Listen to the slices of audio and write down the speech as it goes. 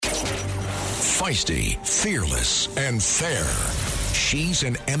Feisty, fearless, and fair. She's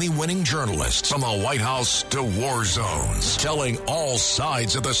an Emmy-winning journalist from the White House to war zones, telling all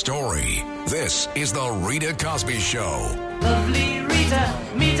sides of the story. This is the Rita Cosby Show. Lovely Rita,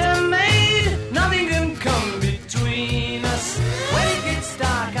 meet a maid. Nothing can come between us. When it gets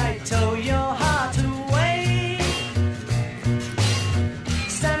dark, I tow your heart away.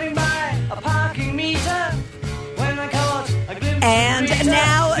 Standing by a parking meter. When I caught a glimpse and of Rita,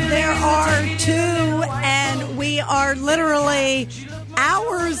 now there are two, and we are literally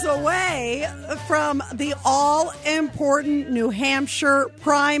hours away from the all-important New Hampshire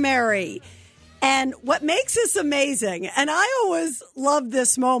primary. And what makes this amazing, and I always love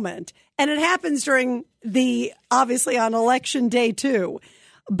this moment, and it happens during obviously on election day too,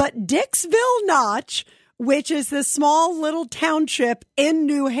 but Dixville Notch, which is this small little township in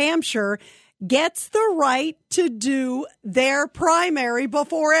New Hampshire, gets the right to do their primary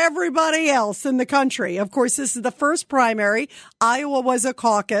before everybody else in the country. Of course, this is the first primary. Iowa was a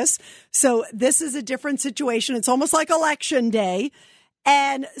caucus. So this is a different situation. It's almost like election day.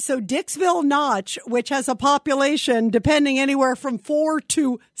 And so Dixville Notch, which has a population depending anywhere from 4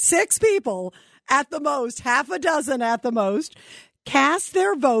 to 6 people at the most, half a dozen at the most, cast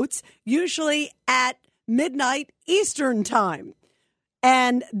their votes usually at midnight Eastern time.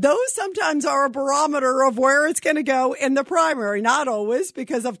 And those sometimes are a barometer of where it's going to go in the primary. Not always,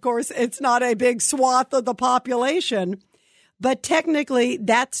 because, of course, it's not a big swath of the population. But technically,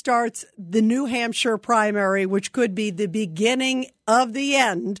 that starts the New Hampshire primary, which could be the beginning of the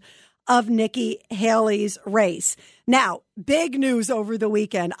end of Nikki Haley's race. Now, big news over the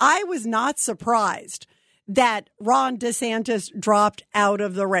weekend. I was not surprised that Ron DeSantis dropped out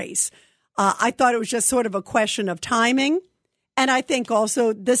of the race. I thought it was just sort of a question of timing. And I think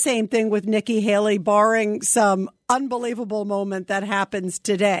also the same thing with Nikki Haley, barring some unbelievable moment that happens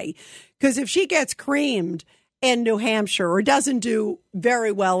today. Because if she gets creamed in New Hampshire or doesn't do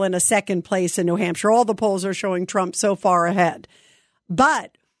very well in a second place in New Hampshire, all the polls are showing Trump so far ahead.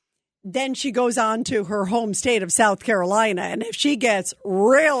 But then she goes on to her home state of South Carolina. And if she gets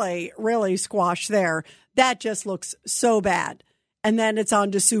really, really squashed there, that just looks so bad. And then it's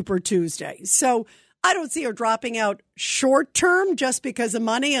on to Super Tuesday. So I don't see her dropping out short term just because of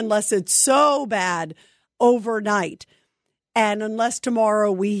money, unless it's so bad overnight. And unless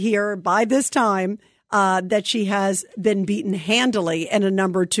tomorrow we hear by this time that she has been beaten handily in a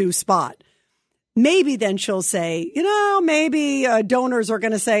number 2 spot. Maybe then she'll say, maybe donors are going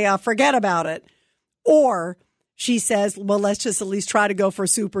to say, forget about it. Or she says, well, let's just at least try to go for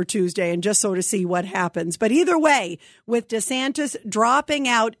Super Tuesday and just sort of see what happens. But either way, with DeSantis dropping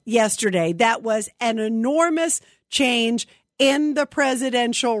out yesterday, that was an enormous change in the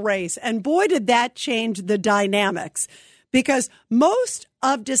presidential race. And boy, did that change the dynamics, because most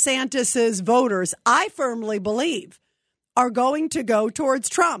of DeSantis's voters, I firmly believe, are going to go towards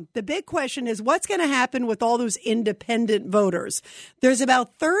Trump. The big question is what's going to happen with all those independent voters. There's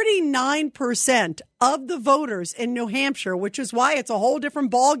about 39% of the voters in New Hampshire, which is why it's a whole different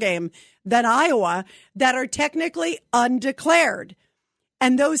ballgame than Iowa, that are technically undeclared.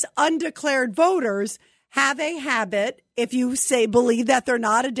 And those undeclared voters have a habit, if you believe that they're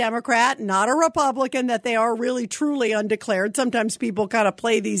not a Democrat, not a Republican, that they are really truly undeclared. Sometimes people kind of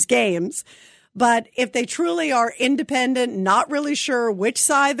play these games. But if they truly are independent, not really sure which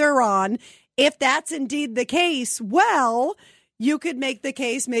side they're on, if that's indeed the case, well, you could make the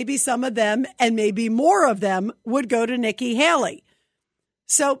case maybe some of them and maybe more of them would go to Nikki Haley.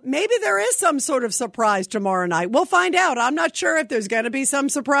 So maybe there is some sort of surprise tomorrow night. We'll find out. I'm not sure if there's going to be some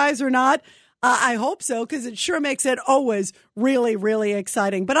surprise or not. I hope so, because it sure makes it always really, really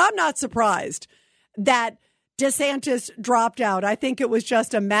exciting. But I'm not surprised that DeSantis dropped out. I think it was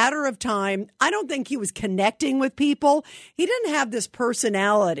just a matter of time. I don't think he was connecting with people. He didn't have this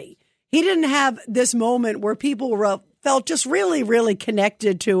personality. He didn't have this moment where people felt just really, really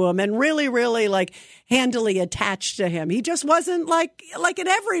connected to him and really, really like handily attached to him. He just wasn't like an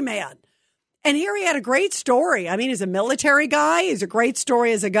everyman. And here he had a great story. I mean, he's a military guy. He's a great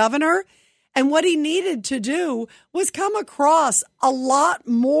story as a governor. And what he needed to do was come across a lot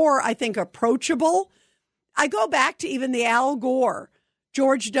more, I think, approachable. I go back to even the Al Gore,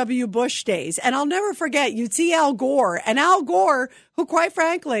 George W. Bush days, and I'll never forget, you'd see Al Gore, who, quite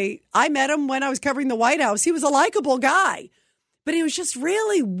frankly, I met him when I was covering the White House. He was a likable guy, but he was just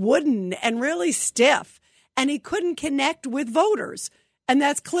really wooden and really stiff, and he couldn't connect with voters. And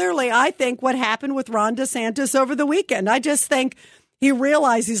that's clearly, I think, what happened with Ron DeSantis over the weekend. I just think he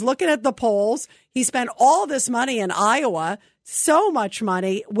realized he's looking at the polls. He spent all this money in Iowa, so much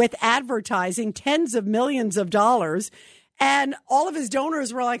money with advertising, tens of millions of dollars. And all of his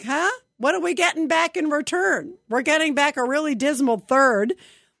donors were like, What are we getting back in return? We're getting back a really dismal third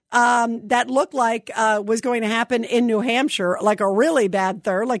that looked like was going to happen in New Hampshire, like a really bad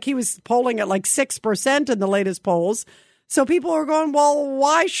third. Like he was polling at like 6% in the latest polls. So people are going, well,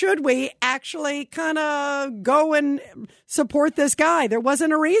 why should we actually kind of go and support this guy? There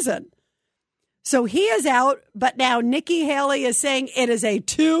wasn't a reason. So he is out, but now Nikki Haley is saying it is a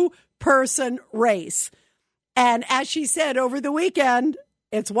two-person race. And as she said over the weekend,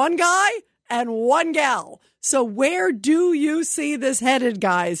 it's one guy and one gal. So where do you see this headed,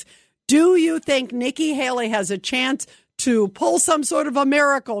 guys? Do you think Nikki Haley has a chance to pull some sort of a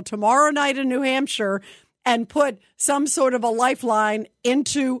miracle tomorrow night in New Hampshire and put some sort of a lifeline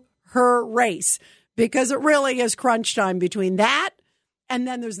into her race? Because it really is crunch time between that. And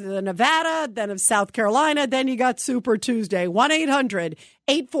then there's the Nevada, then of South Carolina. Then you got Super Tuesday.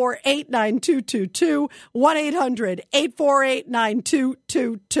 1-800-848-9222.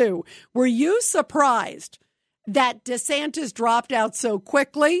 1-800-848-9222. Were you surprised that DeSantis dropped out so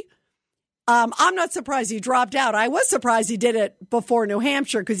quickly? I'm not surprised he dropped out. I was surprised he did it before New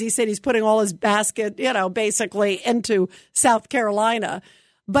Hampshire because he said he's putting all his basket, basically into South Carolina.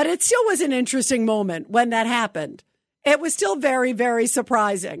 But it still was an interesting moment when that happened. It was still very, very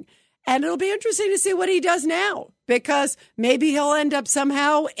surprising. And it'll be interesting to see what he does now, because maybe he'll end up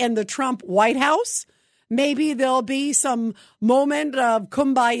somehow in the Trump White House. Maybe there'll be some moment of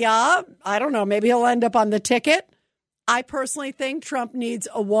kumbaya. I don't know. Maybe he'll end up on the ticket. I personally think Trump needs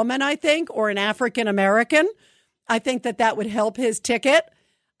a woman, or an African American. I think that would help his ticket.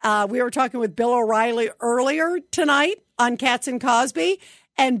 We were talking with Bill O'Reilly earlier tonight on Katz and Cosby.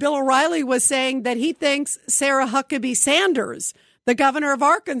 And Bill O'Reilly was saying that he thinks Sarah Huckabee Sanders, the governor of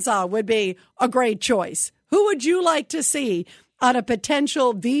Arkansas, would be a great choice. Who would you like to see on a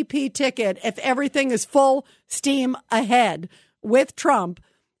potential VP ticket if everything is full steam ahead with Trump?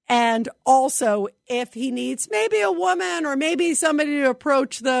 And also if he needs maybe a woman or maybe somebody to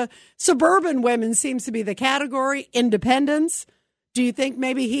approach the suburban women seems to be the category, independents. Do you think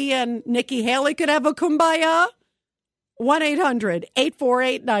maybe he and Nikki Haley could have a kumbaya?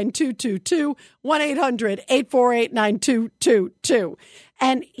 1-800-848-9222, 1-800-848-9222.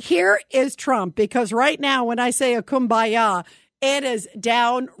 And here is Trump, because right now when I say a kumbaya, it is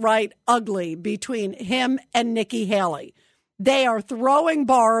downright ugly between him and Nikki Haley. They are throwing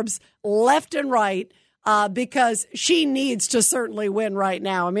barbs left and right because she needs to certainly win right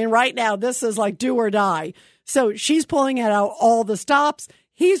now. I mean, right now, this is like do or die. So she's pulling out all the stops.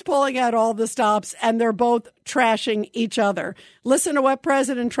 He's pulling out all the stops, and they're both trashing each other. Listen to what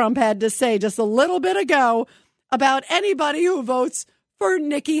President Trump had to say just a little bit ago about anybody who votes for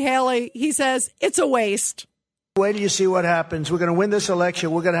Nikki Haley. He says it's a waste. Wait till you see what happens. We're going to win this election.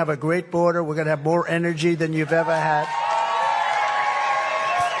 We're going to have a great border. We're going to have more energy than you've ever had.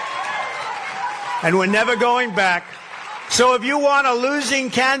 And we're never going back. So if you want a losing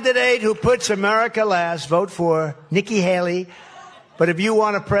candidate who puts America last, vote for Nikki Haley. But if you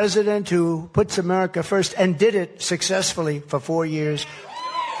want a president who puts America first and did it successfully for 4 years,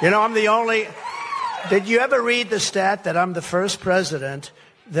 I'm the only. Did you ever read the stat that I'm the first president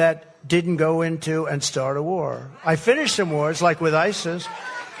that didn't go into and start a war? I finished some wars, like with ISIS.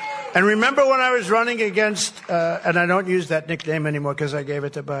 And remember when I was running against, and I don't use that nickname anymore because I gave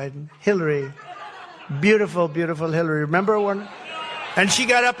it to Biden, Hillary. Beautiful, beautiful Hillary. Remember when? And she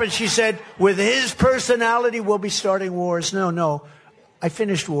got up and she said, with his personality, we'll be starting wars. No. I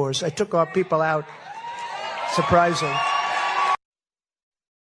finished wars. I took our people out. Surprising.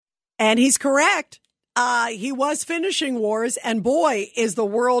 And he's correct. He was finishing wars. And boy, is the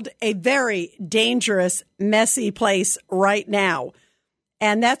world a very dangerous, messy place right now.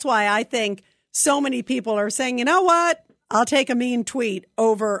 And that's why I think so many people are saying, you know what? I'll take a mean tweet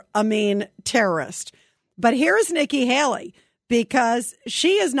over a mean terrorist. But here's Nikki Haley, because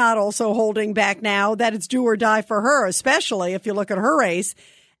she is not also holding back now that it's do or die for her, especially if you look at her race.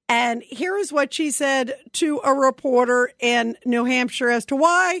 And here's what she said to a reporter in New Hampshire as to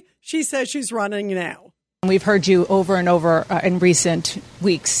why she says she's running now. We've heard you over and over in recent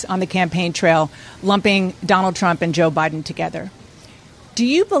weeks on the campaign trail lumping Donald Trump and Joe Biden together. Do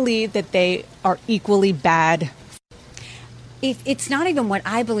you believe that they are equally bad? It's not even what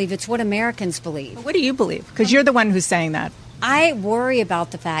I believe. It's what Americans believe. What do you believe? Because you're the one who's saying that. I worry about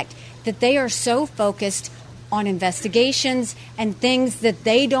the fact that they are so focused on investigations and things that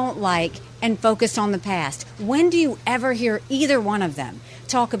they don't like and focused on the past. When do you ever hear either one of them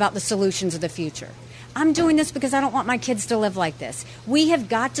talk about the solutions of the future? I'm doing this because I don't want my kids to live like this. We have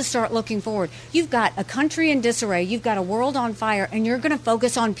got to start looking forward. You've got a country in disarray. You've got a world on fire, and you're going to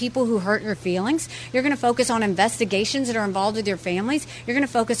focus on people who hurt your feelings. You're going to focus on investigations that are involved with your families. You're going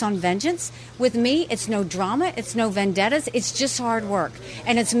to focus on vengeance. With me, it's no drama. It's no vendettas. It's just hard work.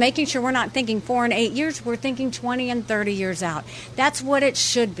 And it's making sure we're not thinking 4 and 8 years. We're thinking 20 and 30 years out. That's what it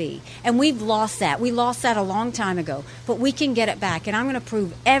should be. And we've lost that. We lost that a long time ago. But we can get it back. And I'm going to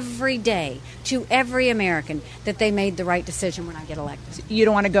prove every day to every American that they made the right decision when I get elected. You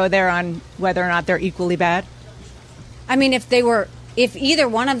don't want to go there on whether or not they're equally bad? I mean, if either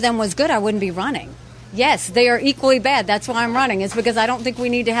one of them was good, I wouldn't be running. Yes, they are equally bad. That's why I'm running. It's because I don't think we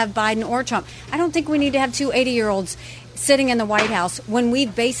need to have Biden or Trump. I don't think we need to have two 80-year-olds sitting in the White House when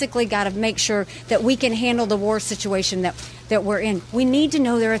we've basically got to make sure that we can handle the war situation that we're in. We need to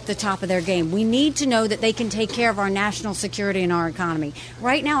know they're at the top of their game. We need to know that they can take care of our national security and our economy.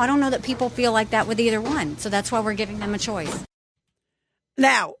 Right now, I don't know that people feel like that with either one. So that's why we're giving them a choice.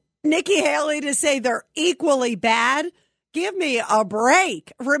 Now, Nikki Haley to say they're equally bad. Give me a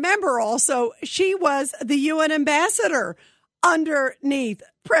break. Remember also, she was the UN ambassador underneath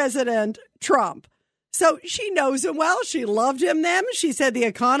President Trump. So she knows him well. She loved him then. She said the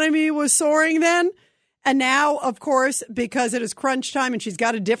economy was soaring then. And now, of course, because it is crunch time and she's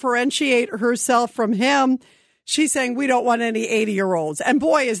got to differentiate herself from him, she's saying we don't want any 80-year-olds. And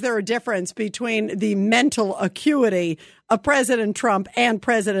boy, is there a difference between the mental acuity of President Trump and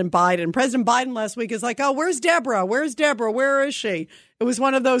President Biden. President Biden last week is like, oh, where's Deborah? Where's Deborah? Where is she? It was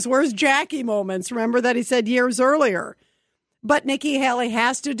one of those where's Jackie moments, remember, that he said years earlier. But Nikki Haley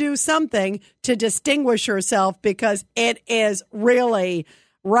has to do something to distinguish herself because it is really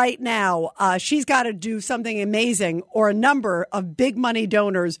right now. She's got to do something amazing, or a number of big money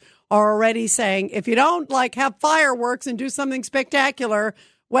donors are already saying, if you don't have fireworks and do something spectacular,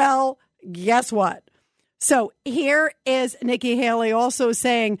 well, guess what? So here is Nikki Haley also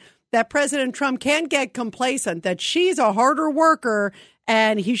saying that President Trump can't get complacent, that she's a harder worker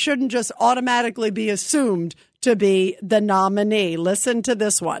and he shouldn't just automatically be assumed to be the nominee. Listen to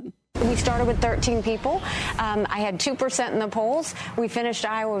this one. We started with 13 people. I had 2% in the polls. We finished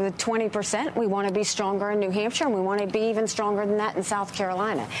Iowa with 20%. We want to be stronger in New Hampshire, and we want to be even stronger than that in South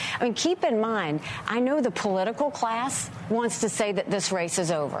Carolina. I mean, keep in mind, I know the political class wants to say that this race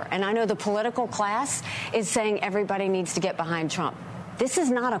is over. And I know the political class is saying everybody needs to get behind Trump. This is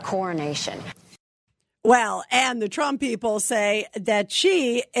not a coronation. Well, and the Trump people say that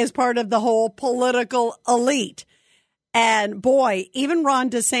she is part of the whole political elite. And boy, even Ron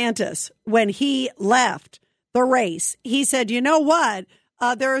DeSantis, when he left the race, he said, you know what?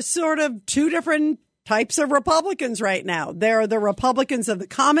 There are sort of two different types of Republicans right now. There are the Republicans of the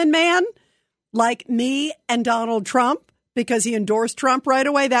common man, like me and Donald Trump, because he endorsed Trump right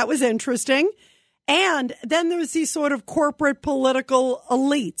away. That was interesting. And then there's these sort of corporate political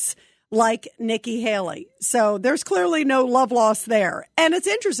elites like Nikki Haley. So there's clearly no love lost there. And it's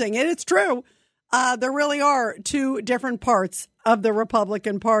interesting, and it's true. There really are two different parts of the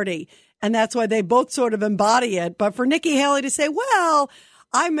Republican Party, and that's why they both sort of embody it. But for Nikki Haley to say, well,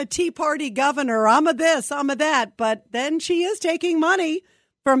 I'm a Tea Party governor, I'm a this, I'm a that, but then she is taking money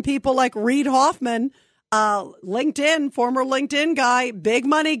from people like Reid Hoffman, LinkedIn, former LinkedIn guy, big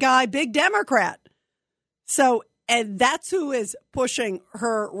money guy, big Democrat. So, and that's who is pushing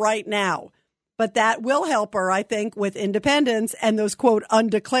her right now. But that will help her, I think, with independents and those, quote,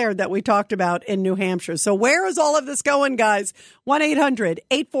 undeclared that we talked about in New Hampshire. So where is all of this going, guys?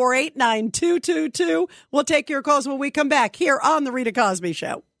 1-800-848-9222. We'll take your calls when we come back here on The Rita Cosby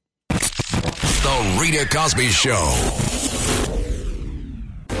Show. The Rita Cosby Show.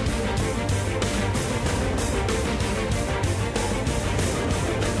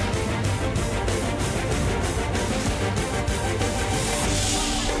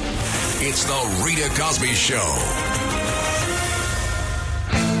 It's the Rita Cosby Show.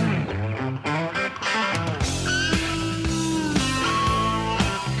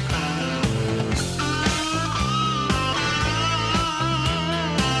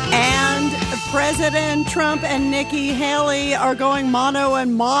 And President Trump and Nikki Haley are going mano a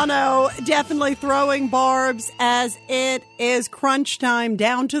mano, definitely throwing barbs as it is crunch time,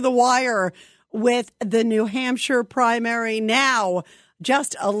 down to the wire with the New Hampshire primary now.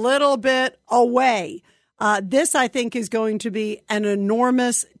 Just a little bit away. This, I think, is going to be an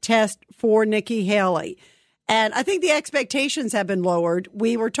enormous test for Nikki Haley. And I think the expectations have been lowered.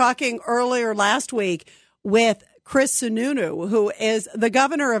 We were talking earlier last week with Chris Sununu, who is the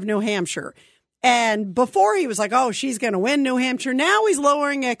governor of New Hampshire. And before he was like, oh, she's going to win New Hampshire. Now he's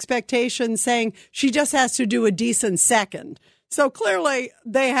lowering expectations, saying she just has to do a decent second. So clearly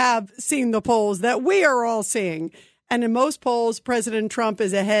they have seen the polls that we are all seeing. And in most polls, President Trump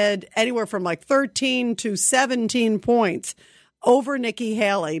is ahead anywhere from like 13 to 17 points over Nikki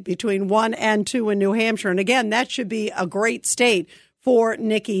Haley between 1 and 2 in New Hampshire. And again, that should be a great state for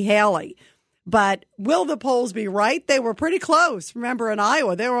Nikki Haley. But will the polls be right? They were pretty close. Remember, in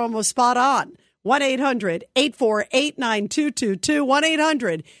Iowa, they were almost spot on.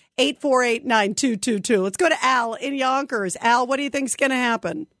 1-800-848-9222. 1-800-848-9222. Let's go to Al in Yonkers. Al, what do you think is going to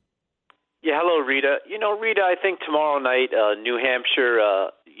happen? Yeah, hello, Rita. Rita, I think tomorrow night, New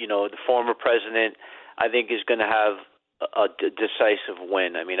Hampshire, the former president, I think is going to have a decisive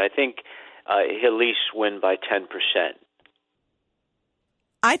win. I mean, I think he'll at least win by 10%.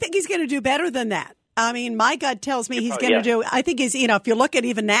 I think he's going to do better than that. I mean, my gut tells me he's going to do. I think he's. If you look at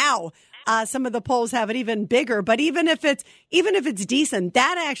even now, some of the polls have it even bigger. But even if it's decent,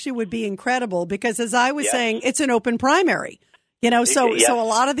 that actually would be incredible because, as I was saying, it's an open primary. So a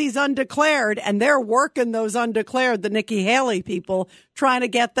lot of these undeclared, and they're working those undeclared, the Nikki Haley people, trying to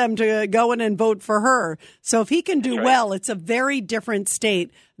get them to go in and vote for her. So if he can do well, it's a very different state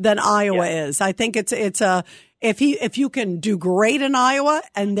than Iowa is. I think it's if you can do great in Iowa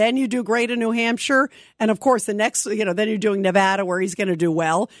and then you do great in New Hampshire, and of course the next, then you're doing Nevada where he's going to do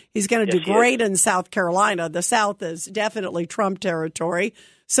well. He's going to do great in South Carolina. The South is definitely Trump territory.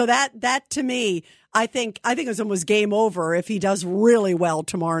 So that to me, I think it's almost game over if he does really well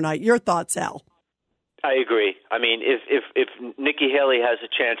tomorrow night. Your thoughts, Al? I agree. I mean, if Nikki Haley has a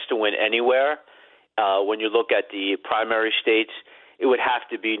chance to win anywhere, when you look at the primary states, it would have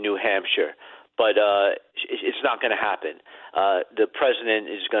to be New Hampshire. But it's not going to happen. The president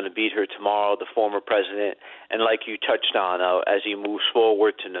is going to beat her tomorrow, the former president. And like you touched on, as he moves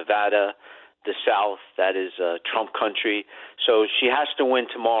forward to Nevada, the South, that is Trump country. So she has to win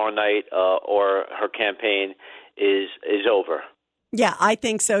tomorrow night or her campaign is over. Yeah, I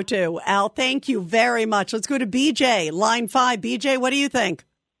think so too. Al, thank you very much. Let's go to BJ, line 5. BJ, what do you think?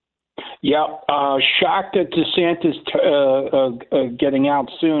 Yeah, shocked at DeSantis getting out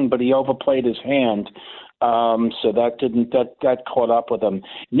soon, but he overplayed his hand. So that caught up with him.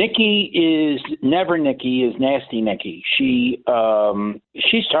 Nikki is nasty Nikki. She's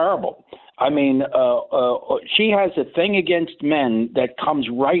terrible. I mean, she has a thing against men that comes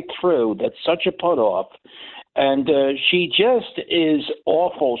right through. That's such a put off. And she just is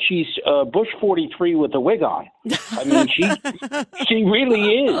awful. She's Bush 43 with a wig on. I mean, she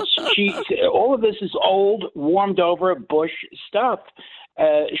really is. All of this is old, warmed over Bush stuff.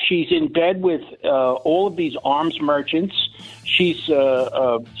 She's in bed with all of these arms merchants. She's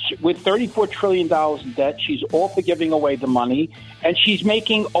with $34 trillion in debt. She's all for giving away the money, and she's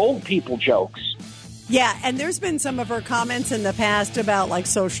making old people jokes. Yeah, and there's been some of her comments in the past about like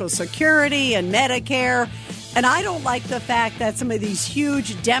Social Security and Medicare. And I don't like the fact that some of these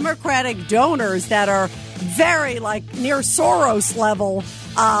huge Democratic donors that are very near Soros level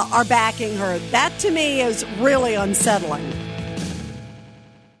are backing her. That to me is really unsettling.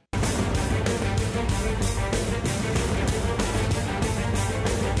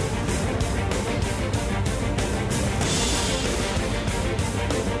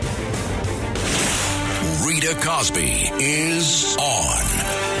 Rita Cosby is on.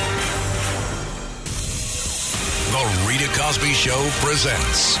 The Rita Cosby Show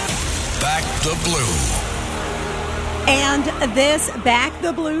presents Back the Blue. And this Back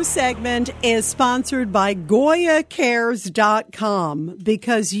the Blue segment is sponsored by GoyaCares.com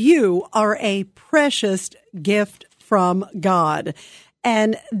because you are a precious gift from God.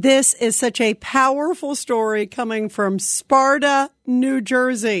 And this is such a powerful story coming from Sparta, New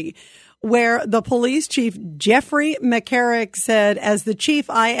Jersey, where the police chief, Jeffrey McCarrick, said, as the chief,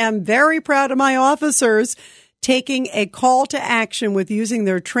 I am very proud of my officers taking a call to action with using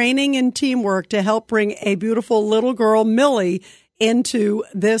their training and teamwork to help bring a beautiful little girl, Millie, into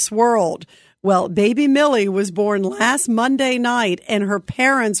this world. Well, baby Millie was born last Monday night in her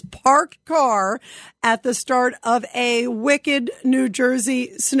parents' parked car at the start of a wicked New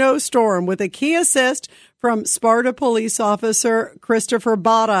Jersey snowstorm with a key assist from Sparta police officer Christopher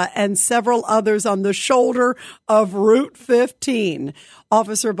Botta and several others on the shoulder of Route 15.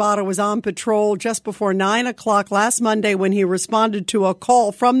 Officer Botta was on patrol just before 9 o'clock last Monday when he responded to a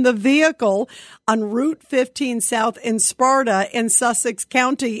call from the vehicle on Route 15 South in Sparta in Sussex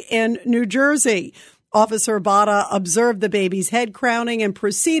County in New Jersey. Officer Botta observed the baby's head crowning and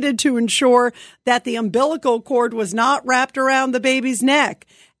proceeded to ensure that the umbilical cord was not wrapped around the baby's neck.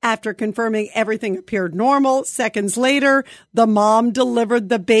 After confirming everything appeared normal, seconds later, the mom delivered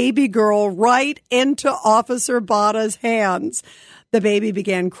the baby girl right into Officer Botta's hands. The baby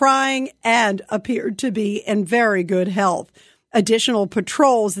began crying and appeared to be in very good health. Additional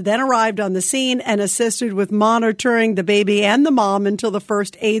patrols then arrived on the scene and assisted with monitoring the baby and the mom until the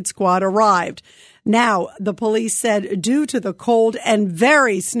first aid squad arrived. Now, the police said due to the cold and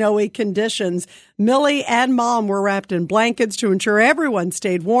very snowy conditions, Millie and mom were wrapped in blankets to ensure everyone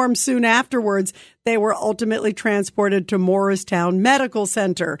stayed warm. Soon afterwards, they were ultimately transported to Morristown Medical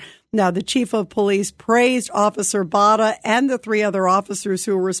Center. Now, the chief of police praised Officer Bada and the 3 other officers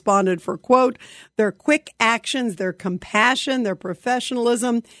who responded for, quote, their quick actions, their compassion, their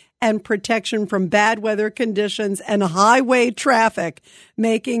professionalism, and protection from bad weather conditions and highway traffic,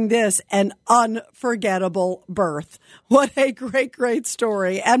 making this an unforgettable birth. What a great, great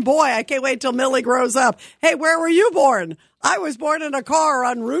story. And boy, I can't wait till Millie grows up. Hey, where were you born? I was born in a car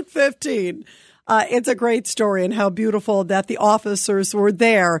on Route 15. It's a great story, and how beautiful that the officers were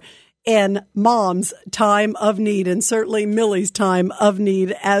there in mom's time of need, and certainly Millie's time of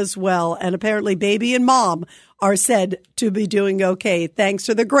need as well. And apparently baby and mom are said to be doing okay, thanks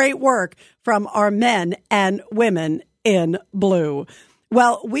to the great work from our men and women in blue.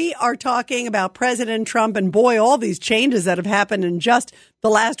 Well, we are talking about President Trump, and boy, all these changes that have happened in just the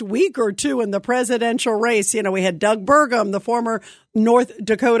last week or two in the presidential race. You know, we had Doug Burgum, the former North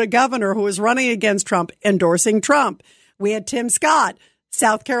Dakota governor who was running against Trump, endorsing Trump. We had Tim Scott,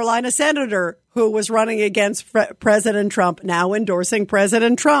 South Carolina senator, who was running against President Trump, now endorsing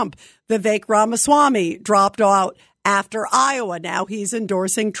President Trump. Vivek Ramaswamy dropped out after Iowa. Now he's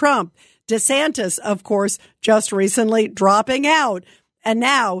endorsing Trump. DeSantis, of course, just recently dropping out. And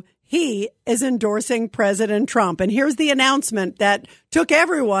now he is endorsing President Trump. And here's the announcement that took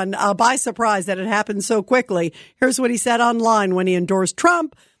everyone by surprise that it happened so quickly. Here's what he said online when he endorsed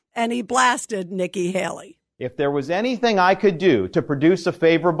Trump and he blasted Nikki Haley. If there was anything I could do to produce a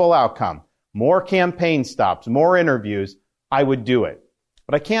favorable outcome, more campaign stops, more interviews, I would do it.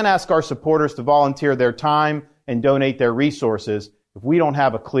 But I can't ask our supporters to volunteer their time and donate their resources if we don't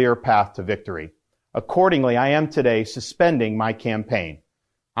have a clear path to victory. Accordingly, I am today suspending my campaign.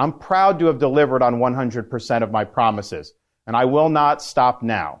 I'm proud to have delivered on 100% of my promises, and I will not stop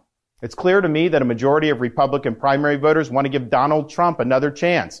now. It's clear to me that a majority of Republican primary voters want to give Donald Trump another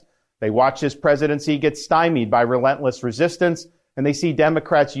chance. They watch his presidency get stymied by relentless resistance, and they see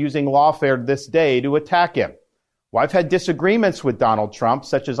Democrats using lawfare this day to attack him. Well, I've had disagreements with Donald Trump,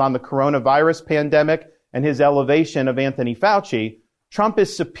 such as on the coronavirus pandemic and his elevation of Anthony Fauci. Trump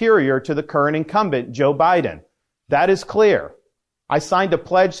is superior to the current incumbent, Joe Biden. That is clear. I signed a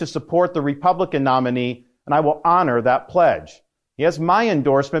pledge to support the Republican nominee, and I will honor that pledge. He has my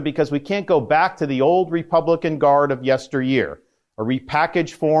endorsement because we can't go back to the old Republican guard of yesteryear, a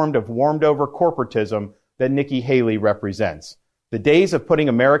repackaged form of warmed-over corporatism that Nikki Haley represents. The days of putting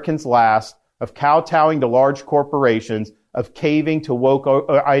Americans last, of kowtowing to large corporations, of caving to woke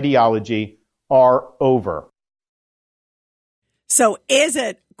ideology are over. So is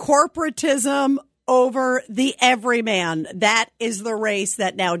it corporatism over the everyman? That is the race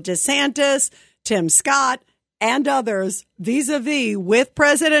that now DeSantis, Tim Scott, and others vis-a-vis with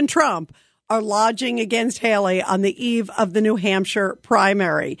President Trump are lodging against Haley on the eve of the New Hampshire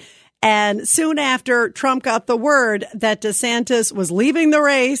primary. And soon after Trump got the word that DeSantis was leaving the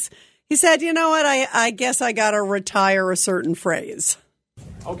race, he said, you know what, I guess I got to retire a certain phrase.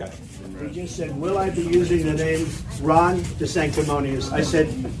 Okay. He just said, will I be using the name Ron DeSanctimonious? I said,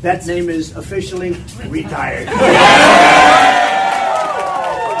 that name is officially retired.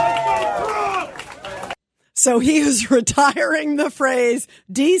 So he is retiring the phrase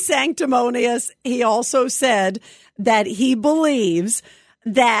DeSanctimonious. He also said that he believes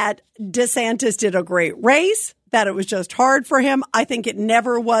that DeSantis did a great race, that it was just hard for him. I think it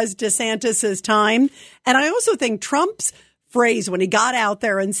never was DeSantis's time. And I also think Trump's phrase when he got out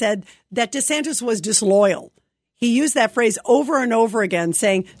there and said that DeSantis was disloyal. He used that phrase over and over again,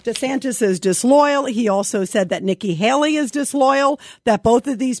 saying DeSantis is disloyal. He also said that Nikki Haley is disloyal, that both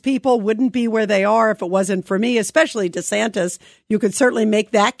of these people wouldn't be where they are if it wasn't for me, especially DeSantis. You could certainly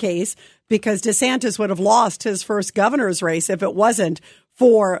make that case because DeSantis would have lost his first governor's race if it wasn't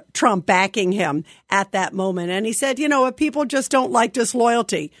for Trump backing him at that moment. And he said, you know, if people just don't like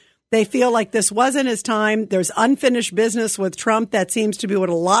disloyalty, they feel like this wasn't his time. There's unfinished business with Trump. That seems to be what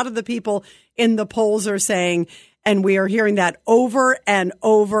a lot of the people in the polls are saying. And we are hearing that over and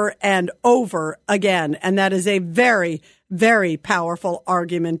over and over again. And that is a very, very powerful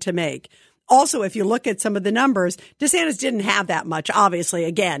argument to make. Also, if you look at some of the numbers, DeSantis didn't have that much, obviously,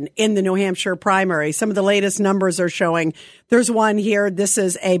 again, in the New Hampshire primary. Some of the latest numbers are showing. There's one here. This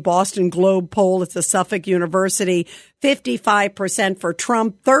is a Boston Globe poll. It's a Suffolk University. 55% for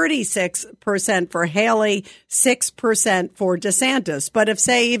Trump, 36% for Haley, 6% for DeSantis. But if,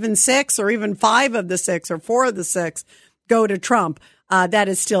 say, even 6 or even 5 of the 6 or 4 of the 6 go to Trump, that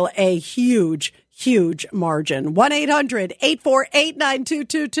is still a huge margin.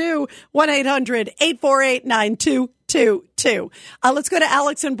 1-800-848-9222. 1-800-848-9222. Let's go to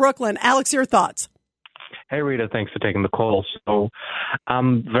Alex in Brooklyn. Alex, your thoughts. Hey, Rita, thanks for taking the call. So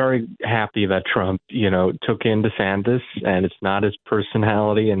I'm very happy that Trump, took in DeSantis, and it's not his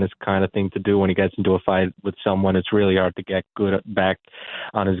personality and his kind of thing to do when he gets into a fight with someone. It's really hard to get back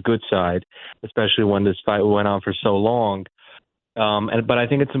on his good side, especially when this fight went on for so long. But I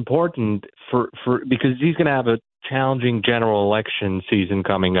think it's important because he's going to have a challenging general election season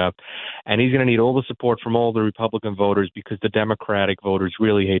coming up, and he's going to need all the support from all the Republican voters because the Democratic voters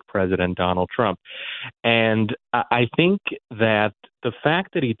really hate President Donald Trump. And I think that the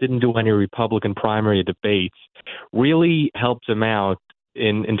fact that he didn't do any Republican primary debates really helped him out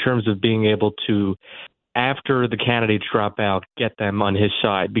in terms of being able to, after the candidates drop out, get them on his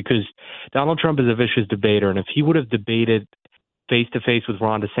side, because Donald Trump is a vicious debater, and if he would have debated face-to-face with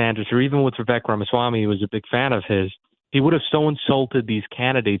Ron DeSantis or even with Vivek Ramaswamy, who was a big fan of his, he would have so insulted these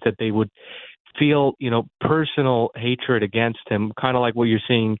candidates that they would feel, personal hatred against him, kind of like what you're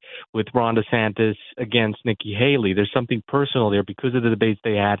seeing with Ron DeSantis against Nikki Haley. There's something personal there because of the debates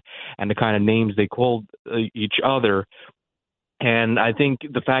they had and the kind of names they called each other. And I think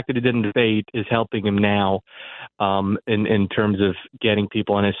the fact that he didn't debate is helping him now in terms of getting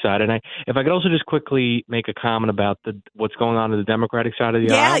people on his side. And if I could also just quickly make a comment about what's going on the Democratic side of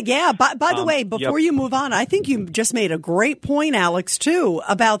the aisle. Yeah. By the way, before you move on, I think you just made a great point, Alex, too,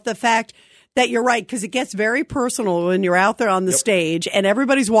 about the fact that you're right, because it gets very personal when you're out there on the stage and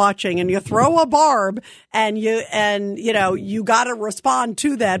everybody's watching and you throw a barb and you got to respond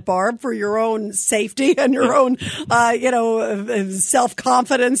to that barb for your own safety and your own,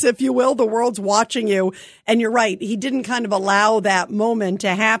 self-confidence, if you will. The world's watching you. And you're right. He didn't kind of allow that moment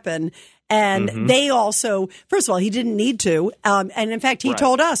to happen. And they also, first of all, he didn't need to. And in fact, he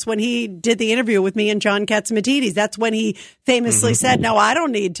told us when he did the interview with me and John Katsimatidis, that's when he famously said, no, I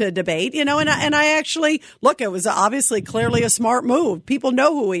don't need to debate, and I actually, look, it was obviously clearly a smart move. People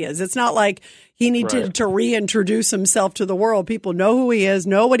know who he is. It's not like he needed to reintroduce himself to the world. People know who he is,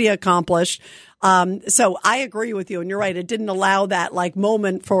 know what he accomplished. So I agree with you, and you're right. It didn't allow that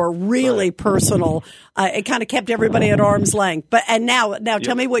moment for really personal. It kind of kept everybody at arm's length. And now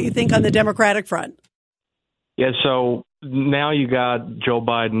tell me what you think on the Democratic front. Yeah. So now you got Joe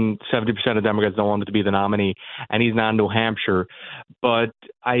Biden. 70% of Democrats don't want him to be the nominee, and he's not in New Hampshire. But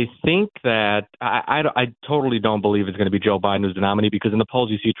I think that I totally don't believe it's going to be Joe Biden who's the nominee, because in the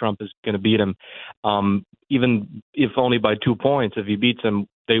polls you see Trump is going to beat him, even if only by 2 points. If he beats him,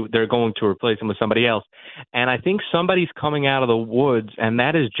 they're going to replace him with somebody else. And I think somebody's coming out of the woods, and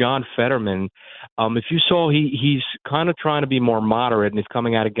that is John Fetterman. If you saw, he's kind of trying to be more moderate, and he's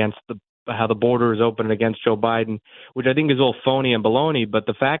coming out against how the border is open against Joe Biden, which I think is all phony and baloney. But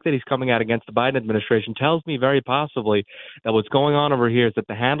the fact that he's coming out against the Biden administration tells me very possibly that what's going on over here is that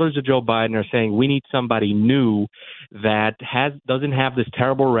the handlers of Joe Biden are saying we need somebody new that doesn't have this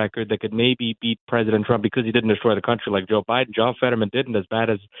terrible record that could maybe beat President Trump because he didn't destroy the country like Joe Biden. John Fetterman didn't, as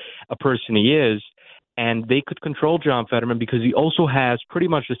bad as a person he is. And they could control John Fetterman because he also has pretty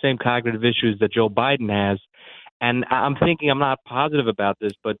much the same cognitive issues that Joe Biden has. And I'm not positive about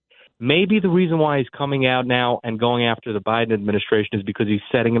this, but maybe the reason why he's coming out now and going after the Biden administration is because he's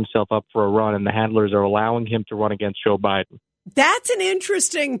setting himself up for a run, and the handlers are allowing him to run against Joe Biden. That's an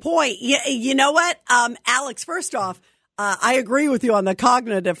interesting point. You know what, Alex, first off, I agree with you on the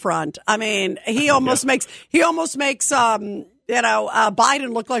cognitive front. I mean, he almost makes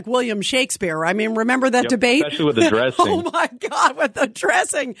Biden looked like William Shakespeare. I mean, remember that debate? Especially with the dressing. Oh my God, with the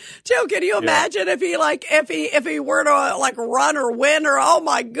dressing too. Can you imagine if he were to run or win, or oh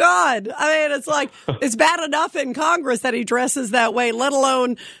my God. I mean, it's bad enough in Congress that he dresses that way, let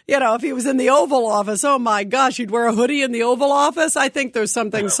alone, if he was in the Oval Office. Oh my gosh, you'd wear a hoodie in the Oval Office. I think there's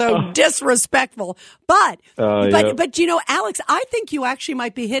something so disrespectful. But Alex, I think you actually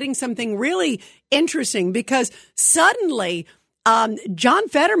might be hitting something really interesting, because suddenly John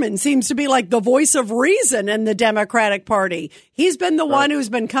Fetterman seems to be like the voice of reason in the Democratic Party. He's been the one who's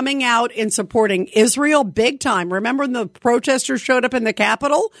been coming out and supporting Israel big time. Remember when the protesters showed up in the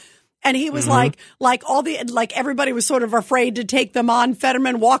Capitol? And he was everybody was sort of afraid to take them on.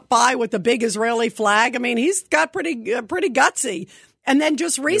 Fetterman walked by with the big Israeli flag. I mean, he's got pretty gutsy. And then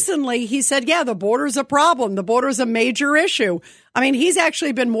just recently he said, the border's a problem. The border's a major issue. I mean, he's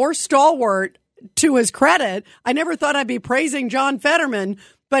actually been more stalwart, to his credit. I never thought I'd be praising John Fetterman,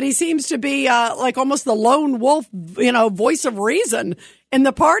 but he seems to be almost the lone wolf, voice of reason in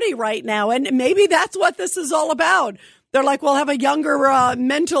the party right now. And maybe that's what this is all about. They're like, we'll have a younger,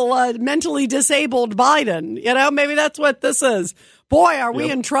 mentally disabled Biden. Maybe that's what this is. Boy, are we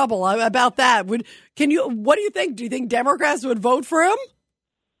in trouble about that. What do you think? Do you think Democrats would vote for him?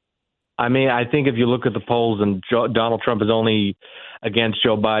 I mean, I think if you look at the polls and Donald Trump is only against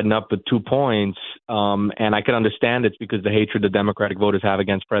Joe Biden up with 2 points, and I can understand it's because the hatred the Democratic voters have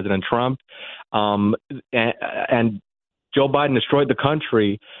against President Trump, and Joe Biden destroyed the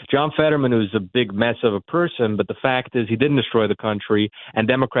country. John Fetterman was a big mess of a person, but the fact is he didn't destroy the country, and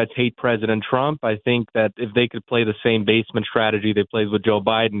Democrats hate President Trump. I think that if they could play the same basement strategy they played with Joe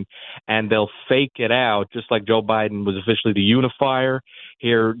Biden, and they'll fake it out, just like Joe Biden was officially the unifier,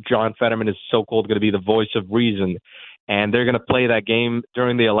 here John Fetterman is so-called going to be the voice of reason. And they're going to play that game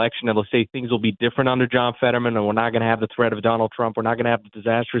during the election, and they'll say things will be different under John Fetterman, and we're not going to have the threat of Donald Trump. We're not going to have the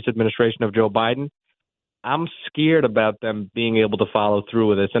disastrous administration of Joe Biden. I'm scared about them being able to follow through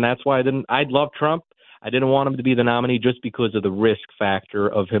with this, and that's why I love Trump. I didn't want him to be the nominee just because of the risk factor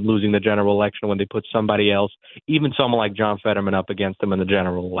of him losing the general election when they put somebody else, even someone like John Fetterman, up against him in the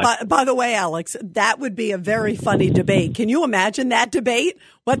general election. By the way, Alex, that would be a very funny debate. Can you imagine that debate?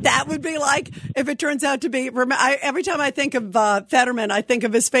 What that would be like if it turns out to be. Every time I think of Fetterman, I think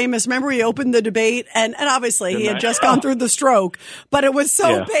of his famous. Remember, he opened the debate, and obviously he had just gone through the stroke, but it was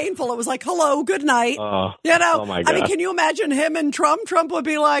so painful. It was like, "Hello, good night." Oh my God. I mean, can you imagine him and Trump? Trump would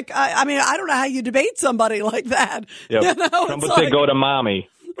be like, I don't know how you debate somebody like that. Yep. Trump would say, "Go to mommy."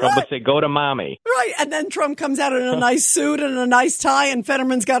 Trump would say, "Go to mommy." Right. And then Trump comes out in a nice suit and a nice tie, and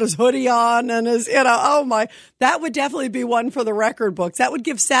Fetterman's got his hoodie on and his, oh my, that would definitely be one for the record books. That would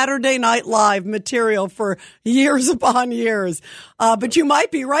give Saturday Night Live material for years upon years. But you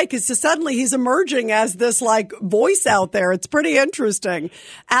might be right, because suddenly he's emerging as this voice out there. It's pretty interesting.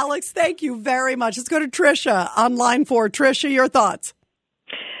 Alex, thank you very much. Let's go to Tricia on line 4. Tricia, your thoughts?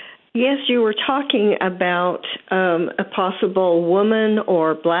 Yes, you were talking about a possible woman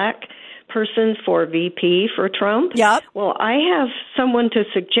or black person for VP for Trump. Yep. Well, I have someone to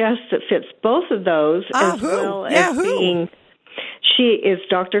suggest that fits both of those well as being. She is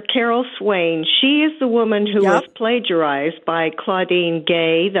Dr. Carol Swain. She is the woman who was plagiarized by Claudine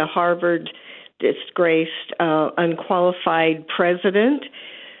Gay, the Harvard disgraced, unqualified president.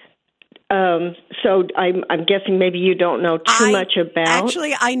 So I'm guessing maybe you don't know too much about.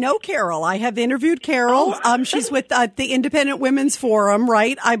 Actually, I know Carol. I have interviewed Carol. She's with the Independent Women's Forum,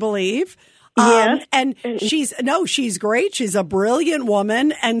 right? I believe. Yes. And she's great. She's a brilliant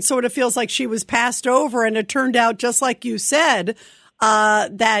woman, and sort of feels like she was passed over. And it turned out, just like you said,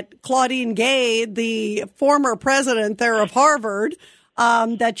 that Claudine Gay, the former president there of Harvard,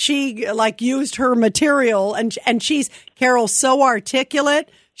 that she used her material, and Carol's so articulate.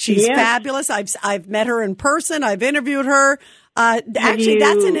 She's fabulous. I've met her in person. I've interviewed her. Actually,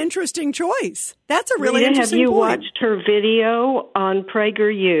 that's an interesting choice. That's a really interesting point. Have you point. watched her video on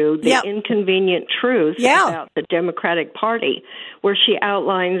PragerU, The Inconvenient Truth about the Democratic Party, where she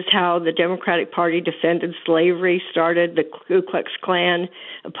outlines how the Democratic Party defended slavery, started the Ku Klux Klan,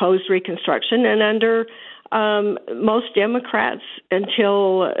 opposed Reconstruction, and under most Democrats,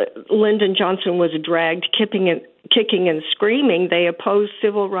 until Lyndon Johnson was dragged kicking and screaming, they opposed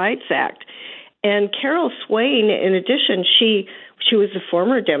Civil Rights Act. And Carol Swain, in addition, she was a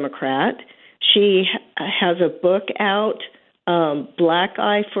former Democrat. She has a book out, Black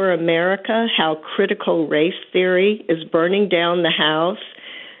Eye for America, How Critical Race Theory is Burning Down the House.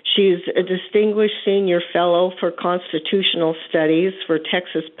 She's a distinguished senior fellow for constitutional studies for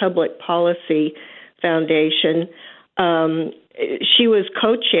Texas Public Policy Foundation. She was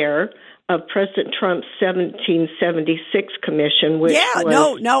co-chair of President Trump's 1776 commission, which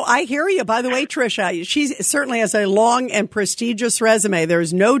no, I hear you. By the way, Tricia, she certainly has a long and prestigious resume.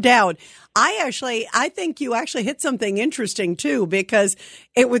 There's no doubt. I think you actually hit something interesting too, because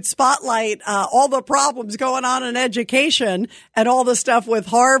it would spotlight all the problems going on in education and all the stuff with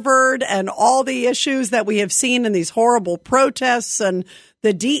Harvard and all the issues that we have seen in these horrible protests and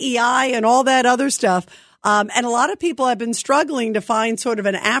the DEI and all that other stuff. And a lot of people have been struggling to find sort of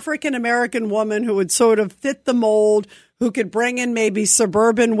an African-American woman who would sort of fit the mold, who could bring in maybe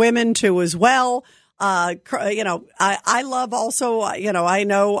suburban women too as well. I love also, I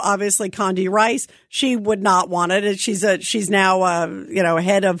know obviously Condi Rice, she would not want it. She's now,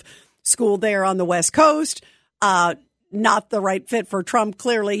 head of school there on the West Coast. Not the right fit for Trump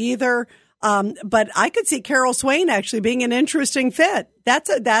clearly either. But I could see Carol Swain actually being an interesting fit.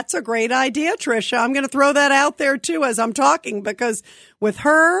 That's a great idea, Tricia. I'm going to throw that out there too as I'm talking, because with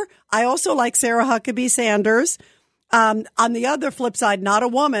her, I also like Sarah Huckabee Sanders. On the other flip side, not a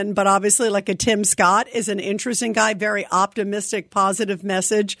woman, but obviously like a Tim Scott is an interesting guy, very optimistic, positive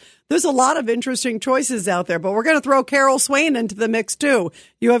message. There's a lot of interesting choices out there, but we're going to throw Carol Swain into the mix too.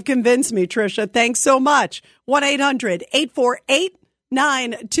 You have convinced me, Tricia. Thanks so much.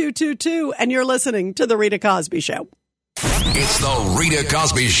 1-800-848-9222. And you're listening to The Rita Cosby Show. It's The Rita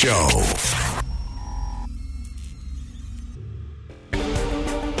Cosby Show.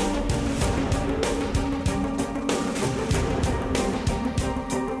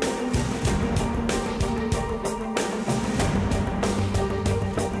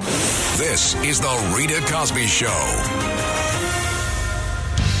 This is The Rita Cosby Show.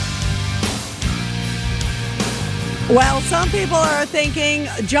 Well, some people are thinking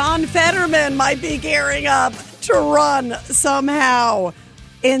John Fetterman might be gearing up to run somehow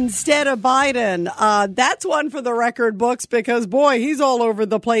instead of Biden. That's one for the record books because, boy, he's all over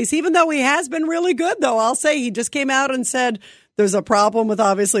the place, even though he has been really good, though. I'll say he just came out and said there's a problem with,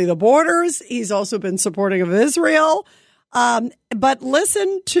 obviously, the borders. He's also been supporting of Israel. But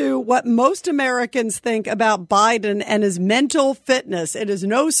listen to what most Americans think about Biden and his mental fitness. It is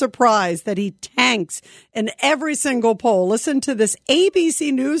no surprise that he tanks in every single poll. Listen to this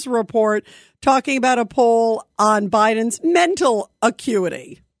ABC News report talking about a poll on Biden's mental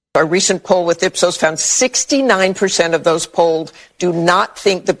acuity. A recent poll with Ipsos found 69% of those polled do not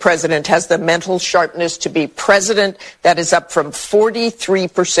think the president has the mental sharpness to be president. That is up from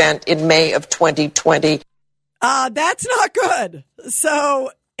 43% in May of 2020. That's not good.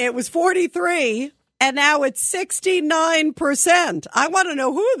 So it was 43 and now it's 69%. I want to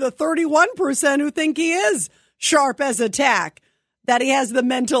know who the 31% who think he is sharp as a tack, that he has the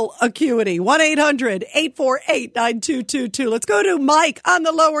mental acuity. 1-800-848-9222. Let's go to Mike on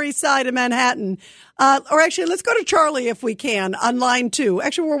the Lower East Side of Manhattan. Or actually, let's go to Charlie if we can on line 2.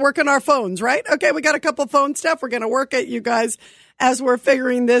 Actually, we're working our phones, right? Okay, we got a couple phone stuff. We're going to work at you guys as we're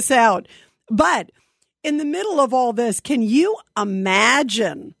figuring this out. But in the middle of all this, can you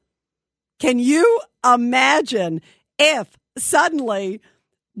imagine if suddenly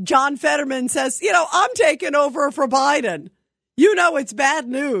John Fetterman says, I'm taking over for Biden? You know it's bad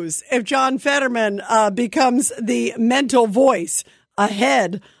news if John Fetterman becomes the mental voice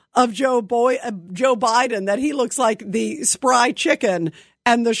ahead of Joe Biden, that he looks like the spry chicken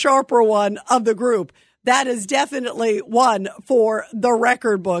and the sharper one of the group. That is definitely one for the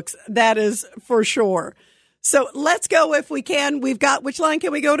record books. That is for sure. So let's go if we can. We've got, which line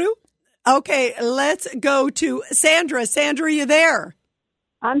can we go to? Okay, let's go to Sandra. Sandra, are you there?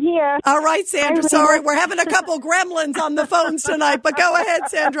 I'm here. All right, Sandra. Sorry, we're having a couple gremlins on the phones tonight, but go ahead,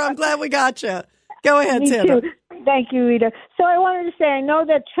 Sandra. I'm glad we got you. Go ahead, Sandra. Too. Thank you, Rita. So I wanted to say, I know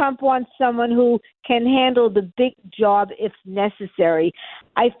that Trump wants someone who can handle the big job if necessary.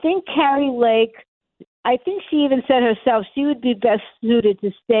 I think Carrie Lake, she even said herself, she would be best suited to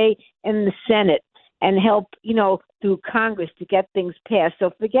stay in the Senate and help, through Congress to get things passed.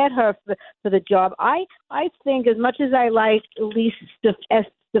 So forget her for the job. I think as much as I like Elise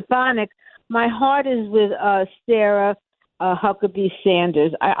Stefanik, my heart is with Sarah Huckabee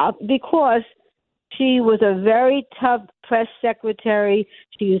Sanders because she was a very tough press secretary.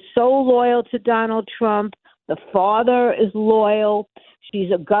 She is so loyal to Donald Trump. The father is loyal.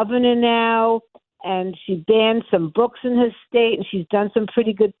 She's a governor now, and she banned some books in her state, and she's done some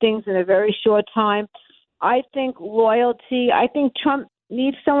pretty good things in a very short time. I think loyalty, I think Trump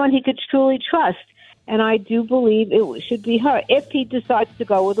needs someone he could truly trust, and I do believe it should be her if he decides to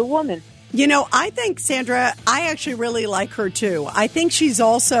go with a woman. I think, Sandra, I actually really like her, too. I think she's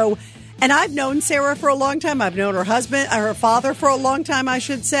also, and I've known Sarah for a long time. I've known her husband, her father for a long time, I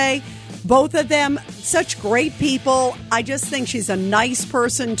should say. Both of them, such great people. I just think she's a nice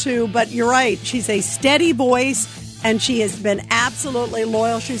person, too. But you're right. She's a steady voice, and she has been absolutely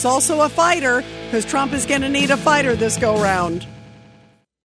loyal. She's also a fighter, because Trump is going to need a fighter this go-round.